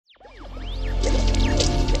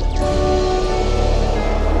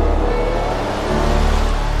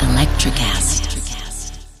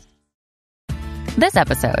This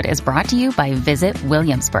episode is brought to you by Visit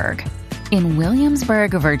Williamsburg. In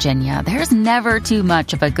Williamsburg, Virginia, there's never too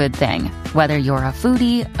much of a good thing. Whether you're a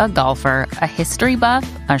foodie, a golfer, a history buff,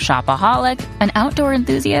 a shopaholic, an outdoor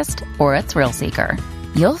enthusiast, or a thrill seeker,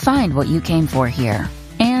 you'll find what you came for here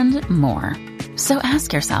and more. So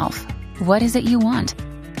ask yourself, what is it you want?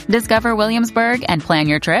 Discover Williamsburg and plan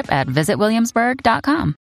your trip at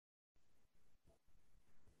visitwilliamsburg.com.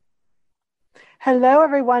 Hello,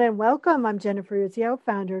 everyone, and welcome. I'm Jennifer Urzio,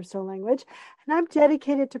 founder of Soul Language, and I'm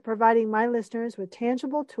dedicated to providing my listeners with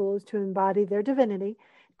tangible tools to embody their divinity,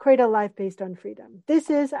 create a life based on freedom. This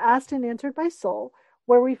is Asked and Answered by Soul,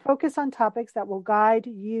 where we focus on topics that will guide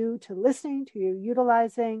you to listening, to you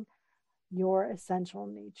utilizing your essential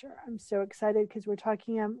nature. I'm so excited because we're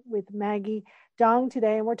talking with Maggie Dong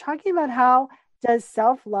today, and we're talking about how does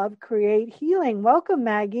self-love create healing. Welcome,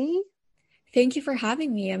 Maggie. Thank you for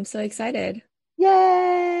having me. I'm so excited.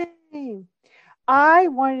 Yay! I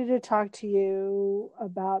wanted to talk to you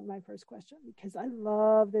about my first question because I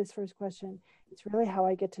love this first question. It's really how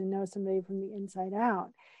I get to know somebody from the inside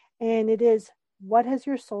out. And it is, what has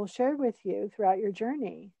your soul shared with you throughout your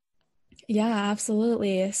journey? Yeah,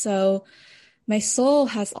 absolutely. So my soul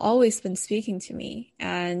has always been speaking to me,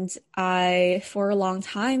 and I, for a long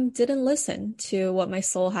time, didn't listen to what my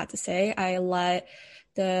soul had to say. I let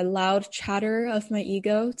the loud chatter of my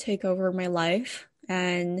ego take over my life.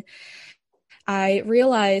 And I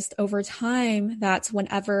realized over time that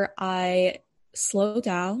whenever I slow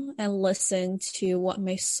down and listen to what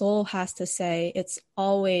my soul has to say, it's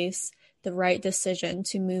always the right decision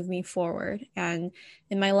to move me forward. And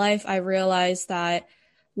in my life, I realized that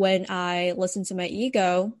when I listen to my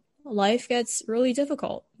ego, life gets really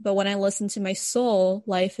difficult. But when I listen to my soul,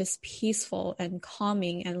 life is peaceful and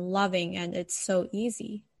calming and loving, and it's so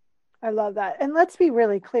easy. I love that. And let's be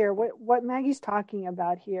really clear. What Maggie's talking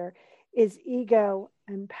about here is ego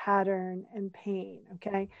and pattern and pain,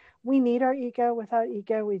 okay? We need our ego. Without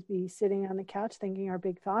ego, we'd be sitting on the couch thinking our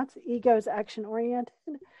big thoughts. Ego is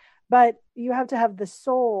action-oriented, but you have to have the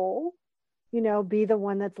soul, be the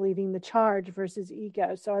one that's leading the charge versus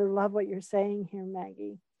ego. So I love what you're saying here,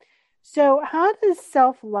 Maggie. So how does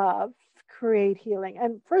self-love create healing?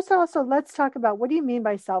 And first also, let's talk about, what do you mean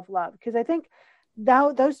by self-love? Because I think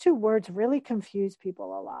those two words really confuse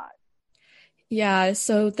people a lot. Yeah,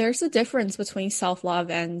 so there's a difference between self-love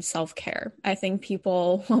and self-care. I think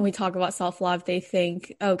people, when we talk about self-love, they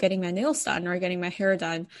think, oh, getting my nails done or getting my hair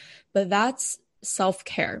done, but that's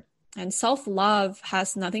self-care. And self-love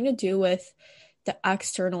has nothing to do with the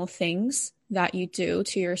external things that you do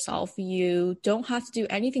to yourself. You don't have to do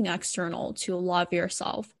anything external to love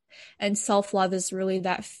yourself. And self-love is really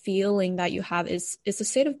that feeling that you have is a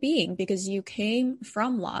state of being, because you came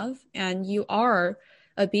from love and you are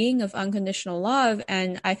a being of unconditional love.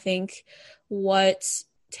 And I think what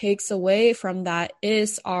takes away from that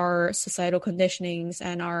is our societal conditionings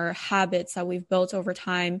and our habits that we've built over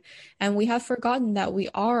time. And we have forgotten that we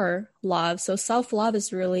are love. So self-love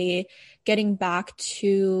is really getting back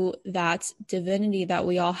to that divinity that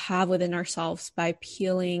we all have within ourselves by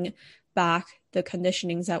peeling back the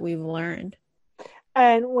conditionings that we've learned.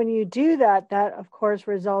 And when you do that, that of course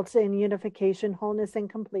results in unification, wholeness, and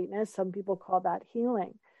completeness. Some people call that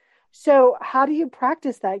healing. So how do you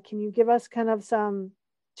practice that? Can you give us kind of some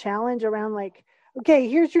challenge around, like, okay,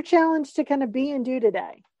 here's your challenge to kind of be and do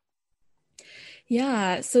today?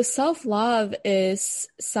 Yeah, so self-love is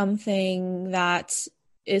something that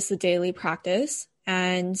is a daily practice.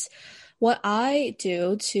 And what I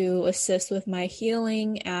do to assist with my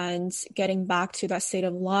healing and getting back to that state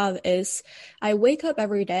of love is I wake up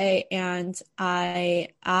every day and I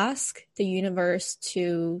ask the universe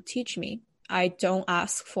to teach me. I don't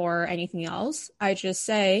ask for anything else. I just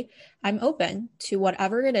say, I'm open to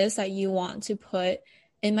whatever it is that you want to put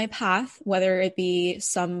in my path, whether it be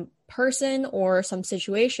some person or some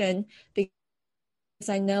situation, because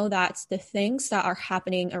I know that the things that are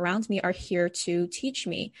happening around me are here to teach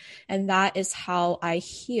me. And that is how I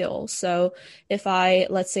heal. So if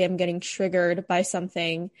let's say I'm getting triggered by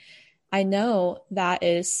something, I know that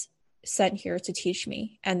is sent here to teach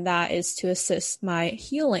me, and that is to assist my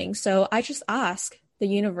healing. So I just ask the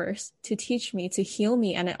universe to teach me, to heal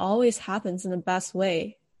me, and it always happens in the best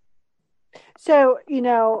way. So,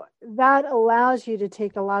 that allows you to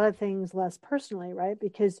take a lot of things less personally, right?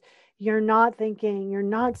 Because you're not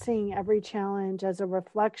seeing every challenge as a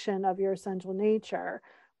reflection of your essential nature,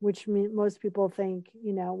 which most people think,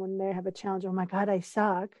 when they have a challenge, oh my God, I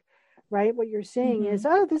suck, right? What you're seeing is,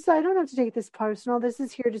 I don't have to take this personal. This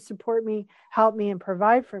is here to support me, help me, and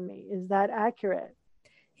provide for me. Is that accurate?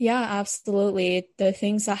 Yeah, absolutely. The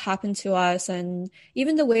things that happen to us and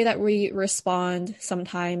even the way that we respond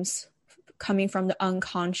sometimes coming from the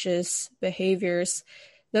unconscious behaviors,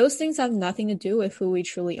 those things have nothing to do with who we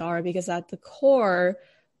truly are because at the core,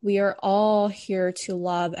 we are all here to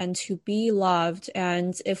love and to be loved.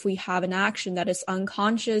 And if we have an action that is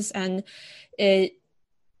unconscious and it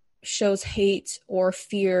shows hate or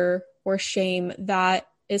fear or shame, that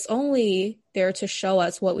is only there to show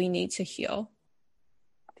us what we need to heal.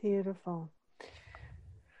 Beautiful.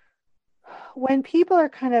 When people are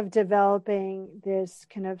kind of developing this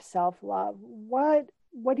kind of self-love, what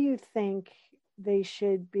do you think they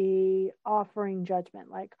should be offering judgment?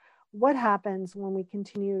 Like, what happens when we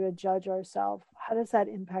continue to judge ourselves? How does that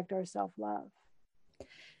impact our self-love?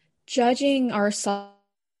 Judging ourselves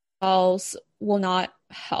will not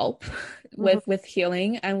help Mm-hmm. with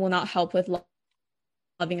healing and will not help with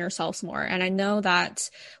loving ourselves more. And I know that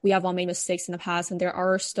we have all made mistakes in the past, and there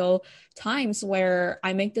are still times where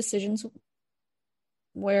I make decisions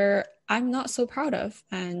where I'm not so proud of,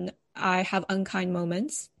 and I have unkind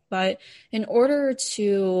moments. But in order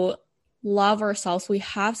to love ourselves, we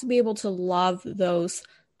have to be able to love those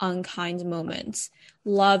unkind moments,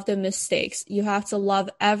 love the mistakes. You have to love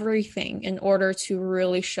everything in order to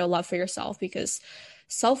really show love for yourself, because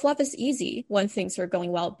self-love is easy when things are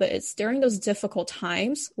going well, but it's during those difficult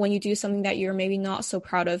times when you do something that you're maybe not so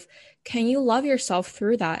proud of. Can you love yourself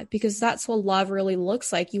through that? Because that's what love really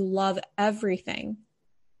looks like. You love everything.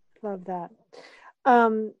 Love that.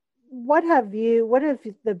 What are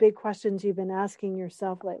the big questions you've been asking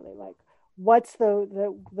yourself lately? Like, what's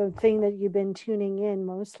the thing that you've been tuning in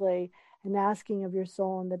mostly and asking of your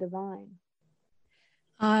soul and the divine?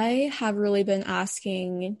 I have really been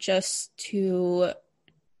asking just to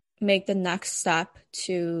make the next step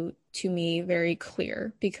to me very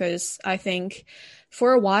clear, because I think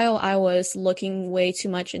for a while I was looking way too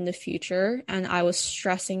much in the future and I was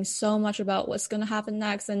stressing so much about what's going to happen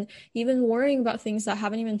next and even worrying about things that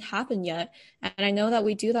haven't even happened yet. And I know that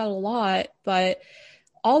we do that a lot, but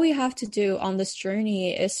all we have to do on this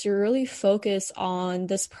journey is to really focus on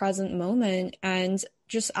this present moment and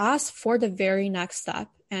just ask for the very next step.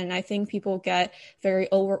 And I think people get very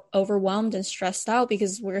overwhelmed and stressed out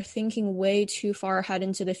because we're thinking way too far ahead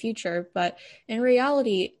into the future. But in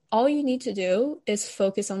reality, all you need to do is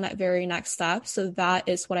focus on that very next step. So that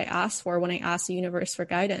is what I ask for when I ask the universe for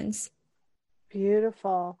guidance.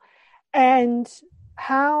 Beautiful. And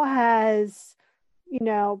how has,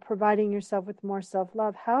 providing yourself with more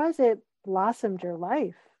self-love, how has it blossomed your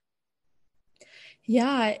life?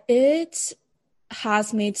 Yeah, it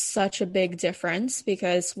has made such a big difference,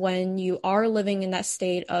 because when you are living in that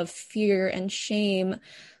state of fear and shame,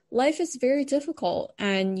 life is very difficult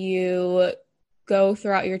and you go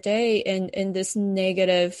throughout your day in this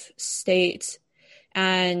negative state,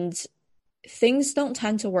 and things don't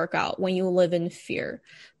tend to work out when you live in fear.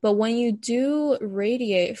 But when you do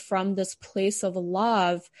radiate from this place of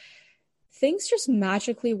love, things just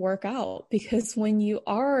magically work out, because when you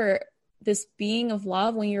are this being of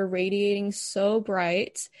love, when you're radiating so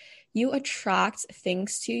bright, you attract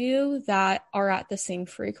things to you that are at the same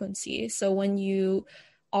frequency. So when you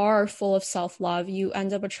are full of self-love, you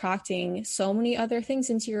end up attracting so many other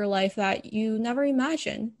things into your life that you never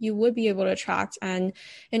imagined you would be able to attract. And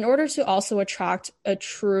in order to also attract a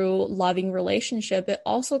true loving relationship, it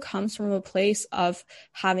also comes from a place of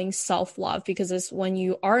having self-love, because it's when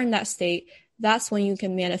you are in that state, that's when you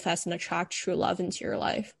can manifest and attract true love into your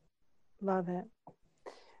life. Love it.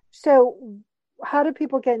 So, how do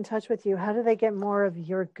people get in touch with you? How do they get more of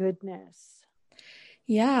your goodness?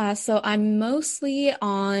 Yeah, so I'm mostly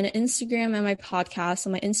on Instagram and my podcast.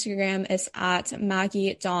 So my Instagram is at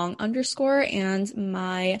Maggie Dong _, and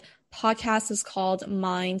my podcast is called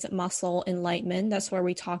Mind Muscle Enlightenment. That's where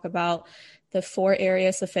we talk about the 4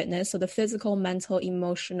 areas of fitness. So the physical, mental,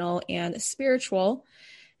 emotional, and spiritual.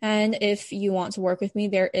 And if you want to work with me,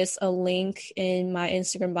 there is a link in my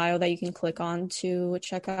Instagram bio that you can click on to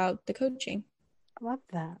check out the coaching. Love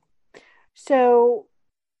that. So,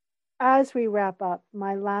 as we wrap up,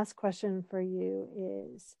 my last question for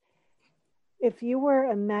you is, if you were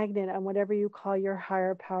a magnet on whatever you call your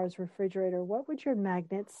higher powers refrigerator, what would your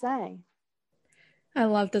magnet say? I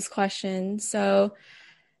love this question. So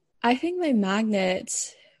I think my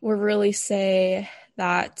magnet would really say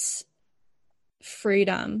that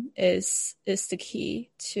freedom is the key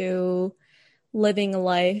to living a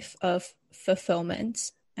life of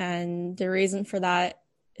fulfillment. And the reason for that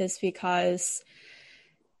is because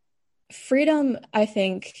freedom, I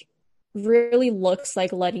think, really looks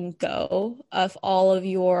like letting go of all of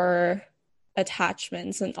your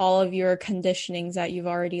attachments and all of your conditionings that you've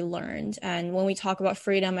already learned. And when we talk about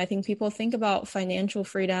freedom, I think people think about financial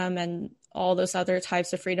freedom and all those other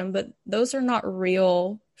types of freedom, but those are not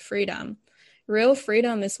real freedom. Real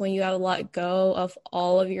freedom is when you have let go of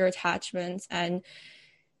all of your attachments and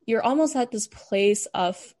you're almost at this place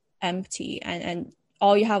of empty, and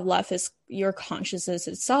all you have left is your consciousness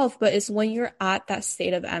itself. But it's when you're at that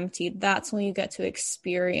state of empty, that's when you get to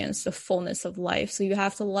experience the fullness of life. So you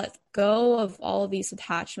have to let go of all of these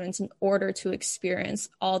attachments in order to experience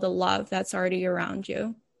all the love that's already around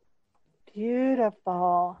you.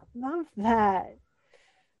 Beautiful. Love that.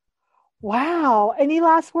 Wow. Any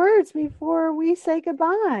last words before we say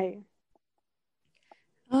goodbye?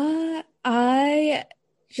 I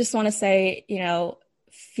just want to say,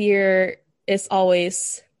 fear is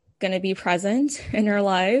always going to be present in our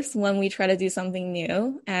lives when we try to do something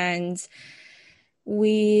new. And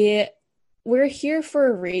we're here for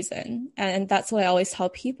a reason. And that's why I always tell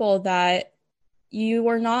people that you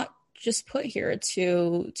are not just put here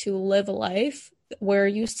to live a life where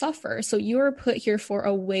you suffer. So you are put here for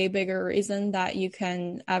a way bigger reason that you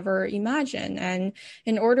can ever imagine. And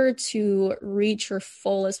in order to reach your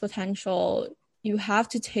fullest potential, you have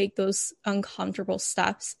to take those uncomfortable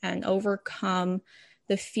steps and overcome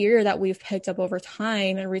the fear that we've picked up over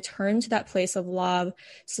time and return to that place of love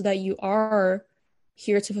so that you are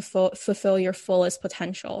here to fulfill your fullest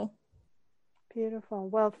potential. Beautiful.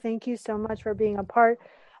 Well, thank you so much for being a part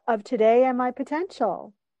of Today and My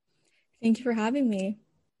Potential. Thank you for having me.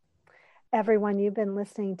 Everyone, you've been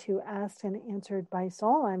listening to Asked and Answered by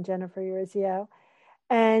Soul. I'm Jennifer Urezzio.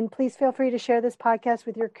 And please feel free to share this podcast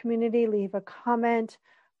with your community, leave a comment,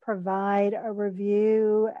 provide a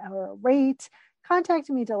review or a rate, contact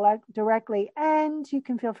me directly, and you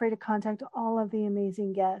can feel free to contact all of the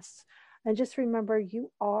amazing guests. And just remember,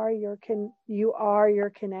 you are your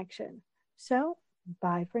connection. So,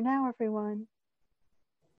 bye for now, everyone.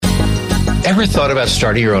 Ever thought about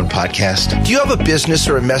starting your own podcast? Do you have a business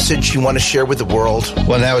or a message you want to share with the world?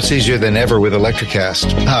 Well, now it's easier than ever with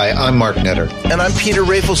Electrocast. Hi, I'm Mark Netter. And I'm Peter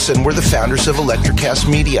Rafelson. We're the founders of Electrocast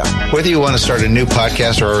Media. Whether you want to start a new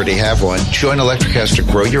podcast or already have one, join Electrocast to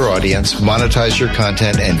grow your audience, monetize your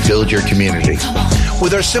content, and build your community.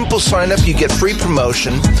 With our simple sign-up, you get free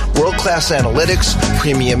promotion, world-class analytics,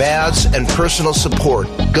 premium ads, and personal support.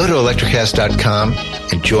 Go to electrocast.com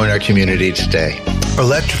and join our community today.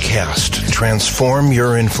 Electrocast. Transform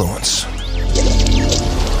your influence.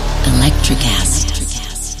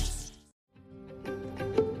 Electrocast.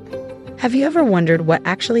 Have you ever wondered what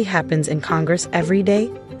actually happens in Congress every day?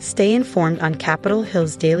 Stay informed on Capitol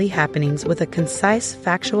Hill's daily happenings with a concise,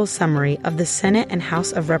 factual summary of the Senate and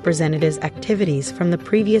House of Representatives' activities from the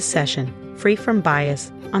previous session, free from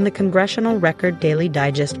bias, on the Congressional Record Daily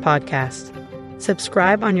Digest podcast.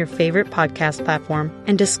 Subscribe on your favorite podcast platform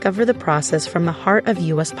and discover the process from the heart of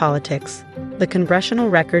U.S. politics. The Congressional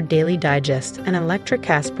Record Daily Digest, an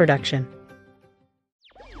Electrocast production.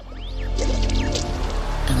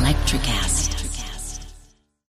 Electrocast.